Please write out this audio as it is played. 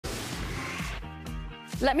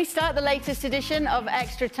Let me start the latest edition of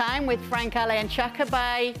Extra Time with Frank, Ale and Shaka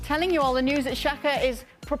by telling you all the news that Shaka is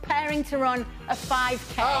preparing to run a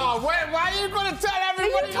 5K. Oh, wait, why are you going to tell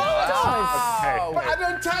everybody You told us. Hey, but I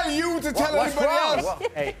don't tell you to tell everybody else.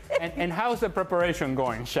 Hey, and how's the preparation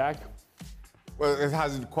going, Shaq? Well, it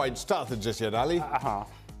hasn't quite started just yet, Ali.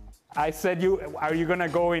 I said, are you going to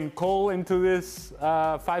go in cold into this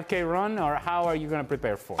 5K run, or how are you going to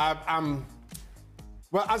prepare for it?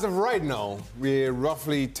 Well, as of right now, we're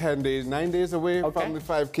roughly 9 days away from the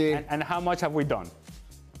 5K. And how much have we done?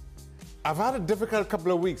 I've had a difficult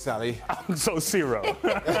couple of weeks, Ali. So 0.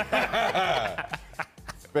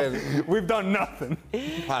 We've done nothing.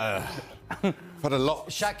 Had a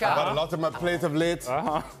lot. Shaka. I've had a lot on my plate of late.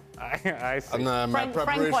 I see. And, my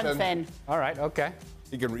Frank wants in. All right, okay.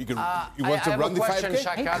 You want to run the 5K? I have a question,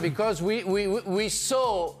 Shaka, because we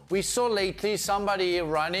saw lately somebody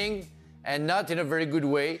running and not in a very good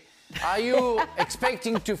way. Are you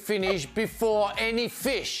expecting to finish before any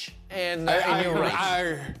fish in your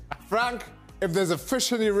race? Frank, if there's a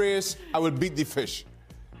fish in the race, I will beat the fish.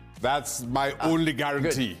 That's my only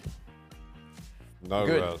guarantee. Good. No,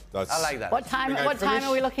 Good. well, that's... I like that. What time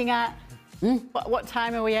are we looking at? What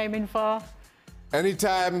time are we aiming for?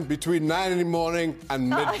 Anytime between 9 in the morning and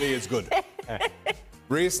midday is good.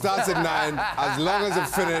 Race starts at 9. As long as it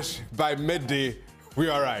finishes by midday, we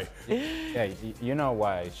all right. Yeah, you know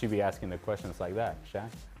why she be asking the questions like that, Shaq?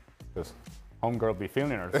 Because homegirl be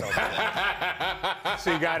feeling herself.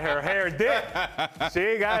 She got her hair did.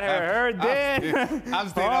 She got her hair did. I'm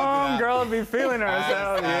staying after that. Homegirl be feeling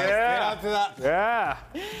herself. Yeah. After that. Yeah.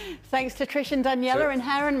 Thanks to Trish and Daniela in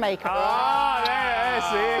hair and makeup. Oh, there,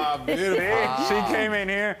 see? Beautiful. She came in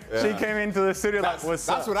here. Yeah. She came into the studio. That's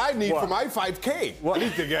what I need for my 5K. What? I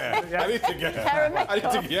need to get. Yeah. I need to get. Hair and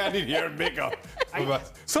makeup. I need hair and makeup.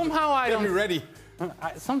 Somehow I don't. Get me ready.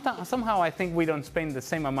 Somehow I think we don't spend the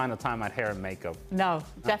same amount of time at hair and makeup. No,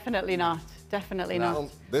 definitely not. Definitely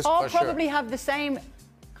not. This or for probably have the same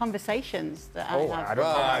conversations that I have. I don't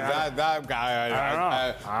know. That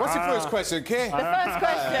guy. What's the first question, Kay? The first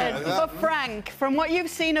question for Frank. From what you've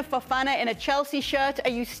seen of Fofana in a Chelsea shirt,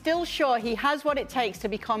 are you still sure he has what it takes to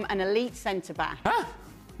become an elite centre-back? Huh?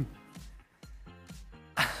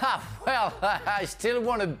 Well, I still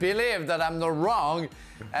want to believe that I'm not wrong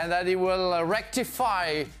and that he will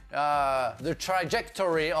rectify the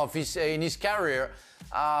trajectory of in his career.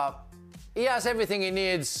 He has everything he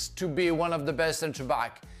needs to be one of the best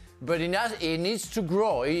centre-back, but he needs to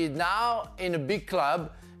grow. He's now in a big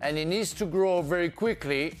club and he needs to grow very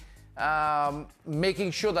quickly,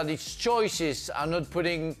 making sure that his choices are not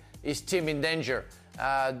putting his team in danger.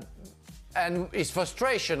 And his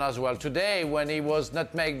frustration as well. Today, when he was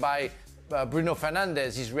nutmegged by Bruno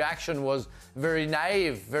Fernandes, his reaction was very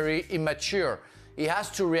naive, very immature. He has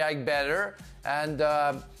to react better, and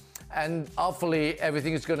hopefully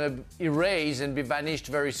everything is going to erase and be vanished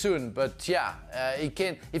very soon. But yeah,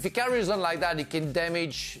 if he carries on like that, he can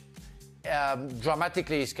damage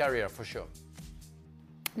dramatically his career for sure.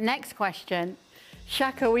 Next question.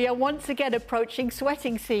 Shaka, we are once again approaching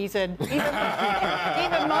sweating season, even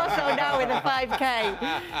more so now with the 5K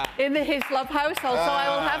in the Hislop household. So I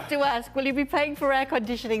will have to ask, will you be paying for air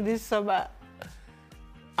conditioning this summer?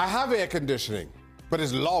 I have air conditioning, but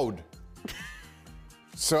it's loud.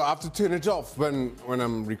 So I have to turn it off when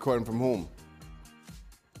I'm recording from home.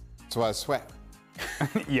 So I sweat.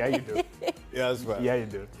 Yeah, you do. Yeah, I sweat. Yeah, you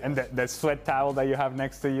do. And the sweat towel that you have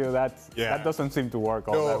next to you, that doesn't seem to work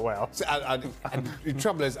all that well. See, the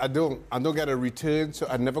trouble is, I don't get a return, so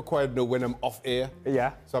I never quite know when I'm off air.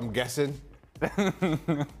 Yeah. So I'm guessing.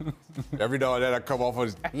 Every now and then I come off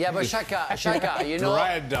as... Yeah, but Shaka, you know,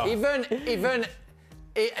 even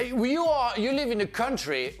you live in a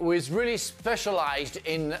country who is really specialized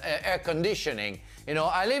in air conditioning. You know,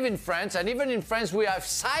 I live in France, and even in France we have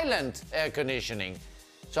silent air conditioning.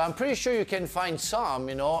 So I'm pretty sure you can find some,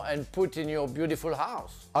 you know, and put in your beautiful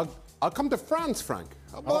house. I'll come to France, Frank.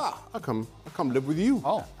 I'll come live with you.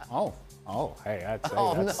 Oh, hey, that's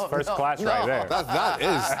first class right there.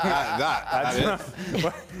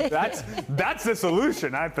 That's the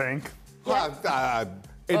solution, I think.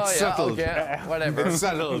 It's settled. Okay. Whatever. It's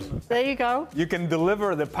settled. There you go. You can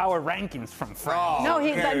deliver the power rankings from France. No,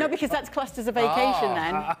 because that's classed as a vacation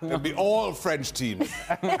then. It'll be all French teams.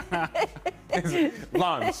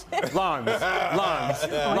 Lawns.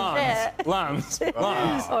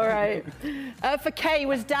 All right. For Kay,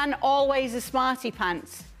 was Dan always a smarty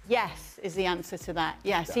pants? Yes, is the answer to that.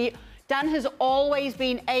 Yes. Dan has always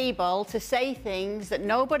been able to say things that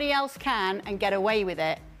nobody else can and get away with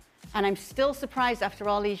it. And I'm still surprised after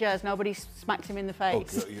all these years, nobody smacked him in the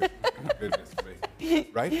face. Oh, goodness me.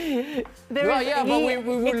 right? Well, yeah, but we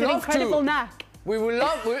would it's an love incredible to. knack. We would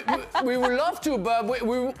love to, but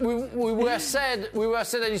we were said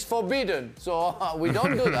that it's forbidden, so we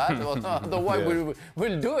don't do that. Otherwise,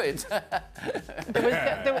 we'll do it.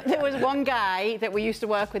 There was one guy that we used to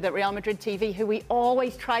work with at Real Madrid TV who we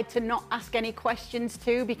always tried to not ask any questions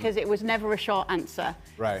to because it was never a short answer.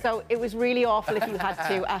 Right. So it was really awful if you had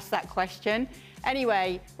to ask that question.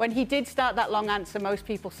 Anyway, when he did start that long answer, most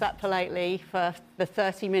people sat politely for the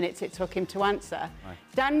 30 minutes it took him to answer. Right.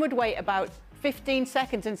 Dan would wait about 15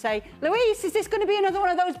 seconds and say, Luis, is this going to be another one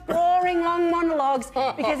of those boring long monologues?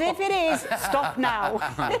 Because if it is, stop now.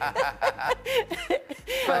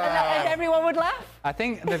 And everyone would laugh. I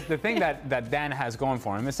think the thing that Dan has going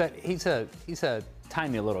for him is that he's a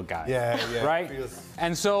tiny little guy. Yeah. Right?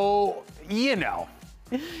 And so, you know.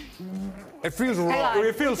 It feels wrong.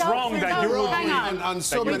 It feels wrong that you would be on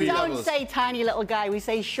so many We levels. don't say tiny little guy, we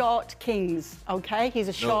say short kings, okay? He's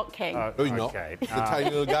a short king. No, he's not. Okay. He's a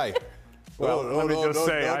tiny little guy. Well, let me just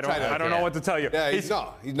say, I don't know what to tell you. Yeah, he's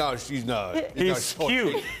not. He's not short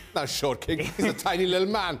cute. King. Not short king. He's a tiny little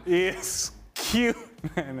man. He's cute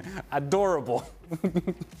and adorable.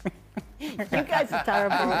 You guys are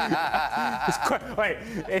terrible. Wait,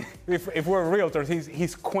 if we're realtors,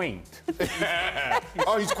 he's quaint.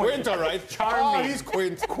 Oh, he's quaint, all right. Charming. Oh, he's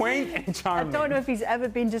quaint. Quaint and I charming. don't know if he's ever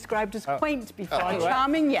been described as quaint before.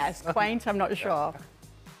 Charming, yes. Quaint, I'm not sure.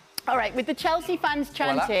 All right, with the Chelsea fans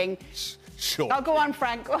chanting... Sure. I'll go on,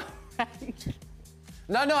 Frank.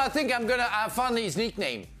 No, I think I found his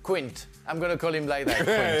nickname, Quint. I'm gonna call him like that.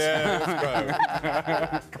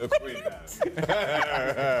 Quint.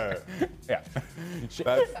 Yeah.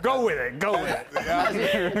 Go with it. Go with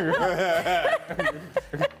it.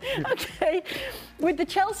 Okay. With the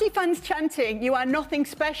Chelsea fans chanting, "You are nothing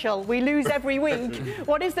special, we lose every week,"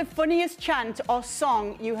 what is the funniest chant or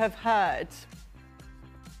song you have heard?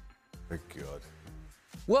 Oh, God.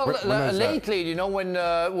 Well, When lately, you know,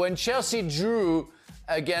 when Chelsea drew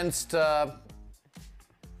against,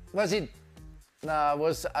 was it? I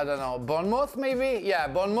don't know, Bournemouth maybe? Yeah,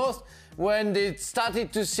 Bournemouth. When they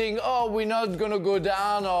started to sing, "Oh, we're not gonna go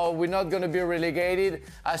down," or "We're not gonna be relegated,"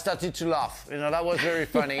 I started to laugh. You know, that was very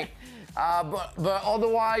funny. But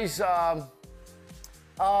otherwise,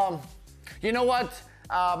 you know what?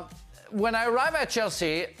 When I arrived at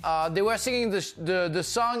Chelsea, they were singing the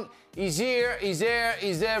song. Is here, is there,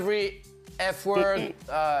 is every F word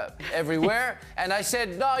everywhere. And I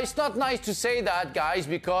said, no, it's not nice to say that, guys,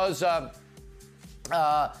 because you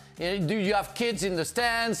have kids in the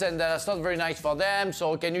stands and that's not very nice for them,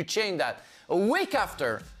 so can you change that? A week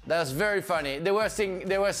after, that's very funny. They were saying,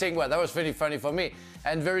 well, that was really funny for me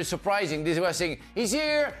and very surprising. They were saying, he's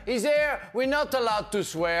here, he's there, we're not allowed to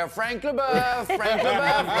swear. Frank Leboeuf, Frank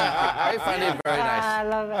Leboeuf. I find it very nice. I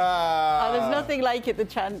love it. There's nothing like it, the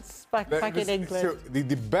chants back in England. So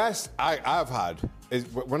the best I've had is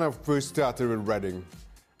when I first started with Reading,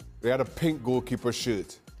 they had a pink goalkeeper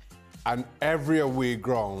shirt, and every away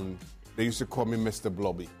ground, they used to call me Mr.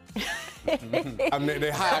 Blobby. And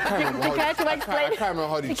they had, I can't remember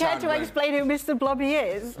how they care to explain who Mr. Blobby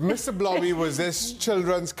is? Mr. Blobby was this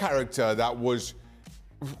children's character that was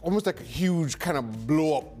almost like a huge kind of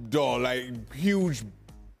blow-up doll, like huge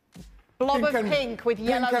blob of pink with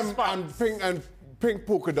yellow spots. And pink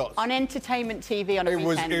polka dots. On entertainment TV on a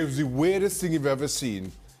weekend. It was the weirdest thing you've ever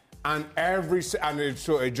seen. And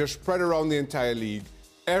it just spread around the entire league.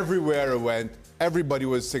 Everywhere I went, everybody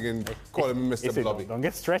was singing, calling me Mr. Blobby. Don't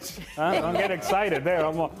get stretched. Don't get excited there.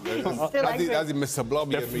 That's the Mr.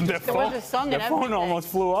 Blobby. There was a song and everything. The phone almost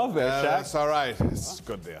flew off there, Shaq. That's all right. It's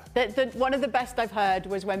good there. One of the best I've heard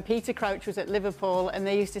was when Peter Crouch was at Liverpool and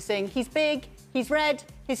they used to sing, "He's big, he's red,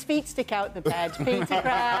 his feet stick out the bed." Peter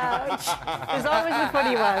Crouch. There's always the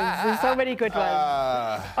funny ones. There's so many good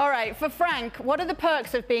ones. All right, for Frank, what are the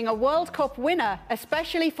perks of being a World Cup winner,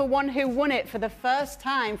 especially for one who won it for the first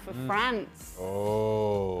time for France?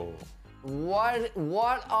 Oh.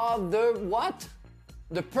 What are the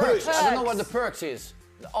perks? I don't know what the perks is.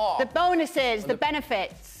 The bonuses, the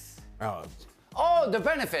benefits. Oh, the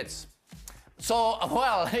benefits. So,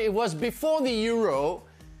 well, it was before the Euro.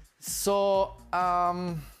 So,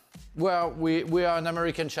 well, we are an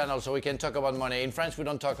American channel, so we can talk about money. In France, we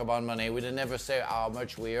don't talk about money. We never say how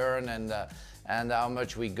much we earn and how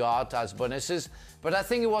much we got as bonuses. But I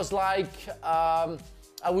think it was like, I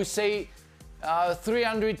would say,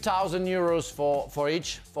 300,000 euros for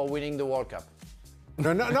each for winning the World Cup.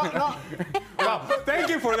 No. Well, thank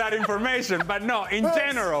you for that information, but no, in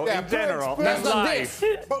general, That's not this.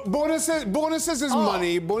 Bonuses is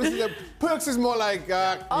money. Perks is more like you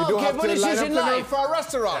don't have to line up for a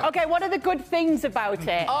restaurant. Okay, what are the good things about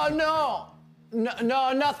it? Oh, no.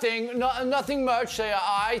 No, nothing. Nothing much.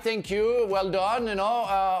 Thank you. Well done. You know.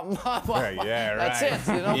 Yeah, right. That's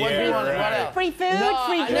it. You know. Yeah, What do you want? right. What else? Free food, No,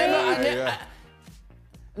 free I drink.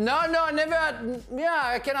 No, I never had. Yeah,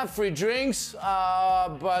 I can have free drinks,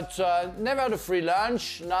 but never had a free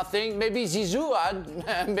lunch. Nothing. Maybe Zizou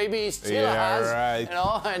had. Maybe he still has. Right. You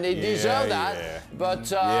know, and he deserved that. Yeah. But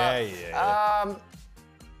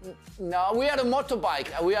no, we had a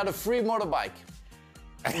motorbike. We had a free motorbike.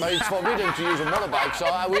 But it's forbidden to use a motorbike, so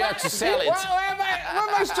we had to sell it. Why am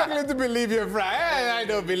I struggling to believe you, Frank? I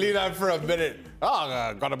don't believe that for a minute. Oh,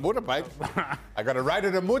 I got a motorbike. I got to ride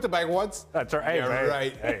on a motorbike once. That's right. Yeah, Hey,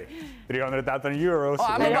 right. Hey, 300,000 euros. Oh,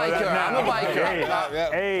 I'm a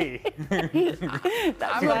biker. Hey.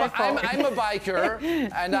 I'm a biker,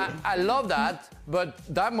 and I love that. But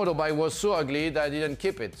that motorbike was so ugly that I didn't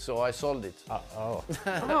keep it, so I sold it. Oh,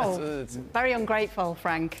 it's- very ungrateful,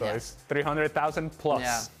 Frank. So it's 300,000 plus.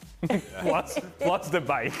 Yeah. plus the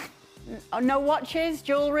bike. Oh, no watches,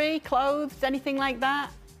 jewelry, clothes, anything like that?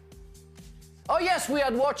 Oh yes, we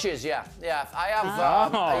had watches. Yeah. I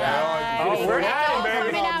have. We're adding,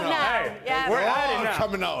 baby. Coming out now. Hey, Yeah. we're Oh, adding now.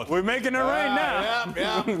 coming out. We're making it right now.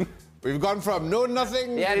 Yeah. We've gone from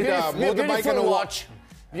nothing Yeah, to a motorbike and beautiful a watch.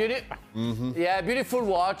 Yeah, beautiful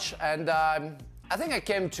watch, and I think I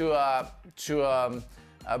came to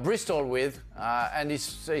Bristol with, and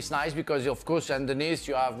it's nice because of course underneath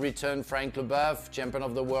you have written Frank Leboeuf, champion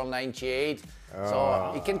of the world '98,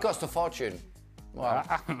 so it can cost a fortune. Well,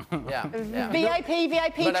 yeah. VIP But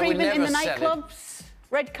I will treatment in the never sell it. nightclubs?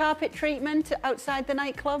 Red carpet treatment outside the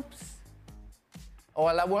nightclubs? Oh,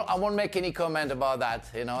 well, I won't make any comment about that.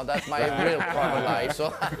 You know, that's my real private life.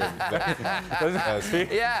 So.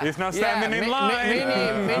 Yeah. He's not standing in line.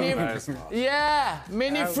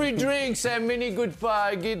 Many free drinks and many good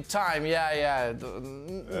time. Yeah.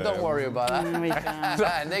 Don't worry about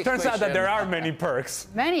that. Next Turns out that question. there are many perks.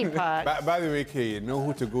 Many parts. By the way, Kay, you know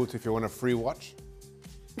who to go to if you want a free watch?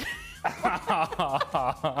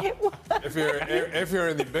 if you're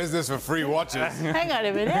in the business for free watches. Hang on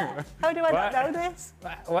a minute. How do I not know this?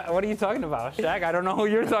 What are you talking about, Shaq? I don't know who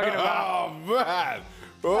you're talking about. Oh, man.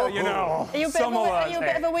 Oh, You know, Are you a bit, some of, of a, are us. you a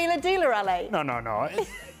bit of a wheeler dealer, Ale? No.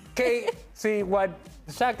 Okay, see, what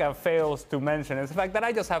Shaka fails to mention is the fact that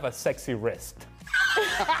I just have a sexy wrist.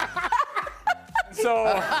 So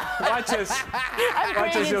watches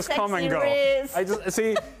just come and go. Wrist. I just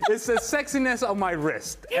see it's the sexiness of my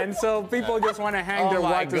wrist, and so people just want to hang Oh their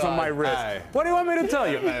my watches on my God. wrist. Aye. What do you want me to tell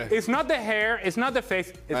you? It's not the hair, it's not the face,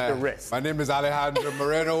 it's the wrist. My name is Alejandro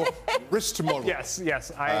Moreno, wrist model.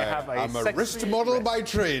 Yes, I have a I'm a sexy wrist model by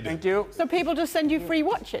trade. Thank you. So people just send you free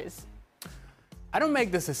watches? I don't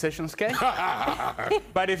make these decisions, okay?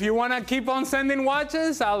 But if you want to keep on sending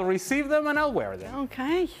watches, I'll receive them and I'll wear them.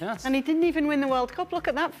 Okay. Yes. And he didn't even win the World Cup. Look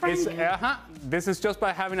at that, Frank. This is just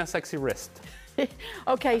by having a sexy wrist.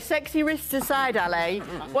 Okay, sexy wrists aside, Ale,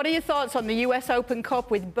 what are your thoughts on the US Open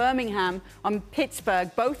Cup with Birmingham and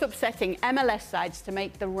Pittsburgh both upsetting MLS sides to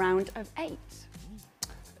make the round of 8?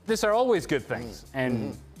 These are always good things.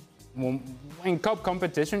 And in cup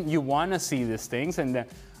competition, you want to see these things. And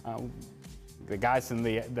the guys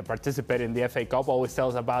that participate in the FA Cup always tell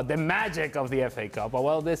us about the magic of the FA Cup,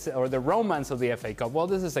 or the romance of the FA Cup. Well,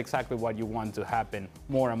 this is exactly what you want to happen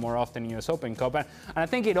more and more often in US Open Cup. And I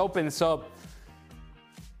think it opens up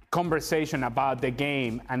conversation about the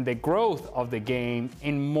game and the growth of the game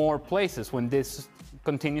in more places when this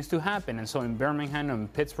continues to happen. And so in Birmingham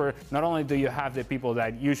and Pittsburgh, not only do you have the people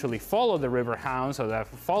that usually follow the River Hounds or that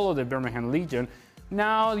follow the Birmingham Legion,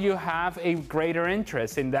 now you have a greater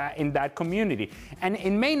interest in that community. And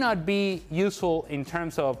it may not be useful in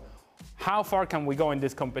terms of how far can we go in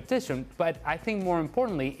this competition, but I think more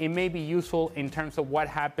importantly, it may be useful in terms of what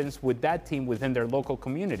happens with that team within their local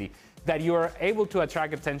community, that you are able to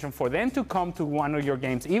attract attention for them to come to one of your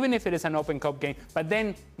games, even if it is an Open Cup game, but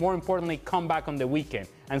then more importantly, come back on the weekend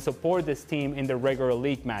and support this team in the regular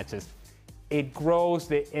league matches. It grows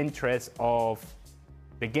the interest of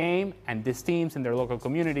the game and these teams in their local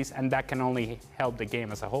communities, and that can only help the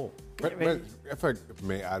game as a whole. But if I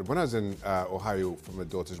may add, when I was in Ohio for my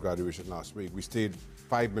daughter's graduation last week, we stayed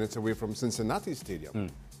 5 minutes away from Cincinnati Stadium.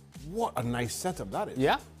 What a nice setup that is.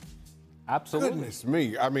 Yeah, absolutely. Goodness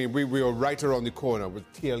me. I mean, we were right around the corner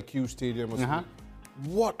with TLQ Stadium.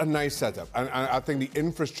 What a nice setup. And I think the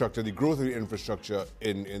infrastructure, the growth of the infrastructure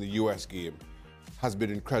in the US game has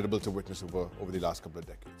been incredible to witness over the last couple of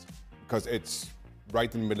decades. Because it's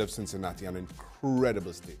right in the middle of Cincinnati, an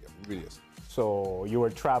incredible stadium. It really is. So you were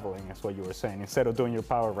traveling, is what you were saying, instead of doing your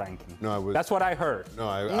power ranking. No, I was. That's what I heard. No,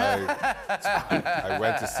 I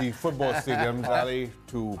went to see football stadiums, Ali,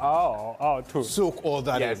 to to soak all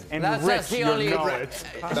that yes, in. enrich your knowledge.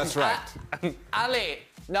 That's right. Ali,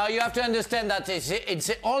 now you have to understand that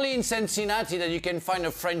it's only in Cincinnati that you can find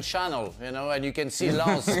a French channel, you know, and you can see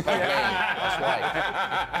Lens playing. That's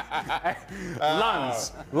why.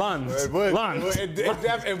 Lens. It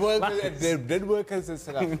did work as a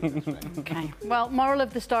Cincinnati. Okay. Well, moral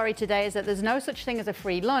of the story today is that there's no such thing as a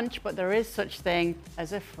free lunch, but there is such thing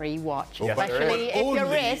as a free watch, especially if you're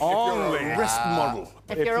a wrist model.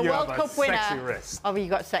 If you're a World Cup winner. Sexy wrist. Oh, you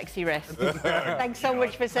got sexy wrist. Thanks so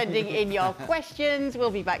much for sending in your questions.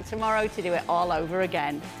 We'll be back tomorrow to do it all over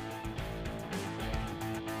again.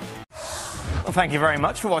 Well, thank you very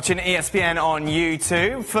much for watching ESPN on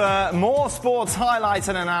YouTube. For more sports highlights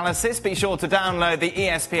and analysis, be sure to download the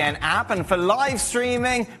ESPN app. And for live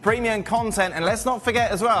streaming, premium content, and let's not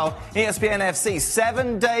forget as well, ESPN FC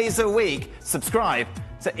 7 days a week. Subscribe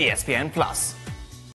to ESPN Plus.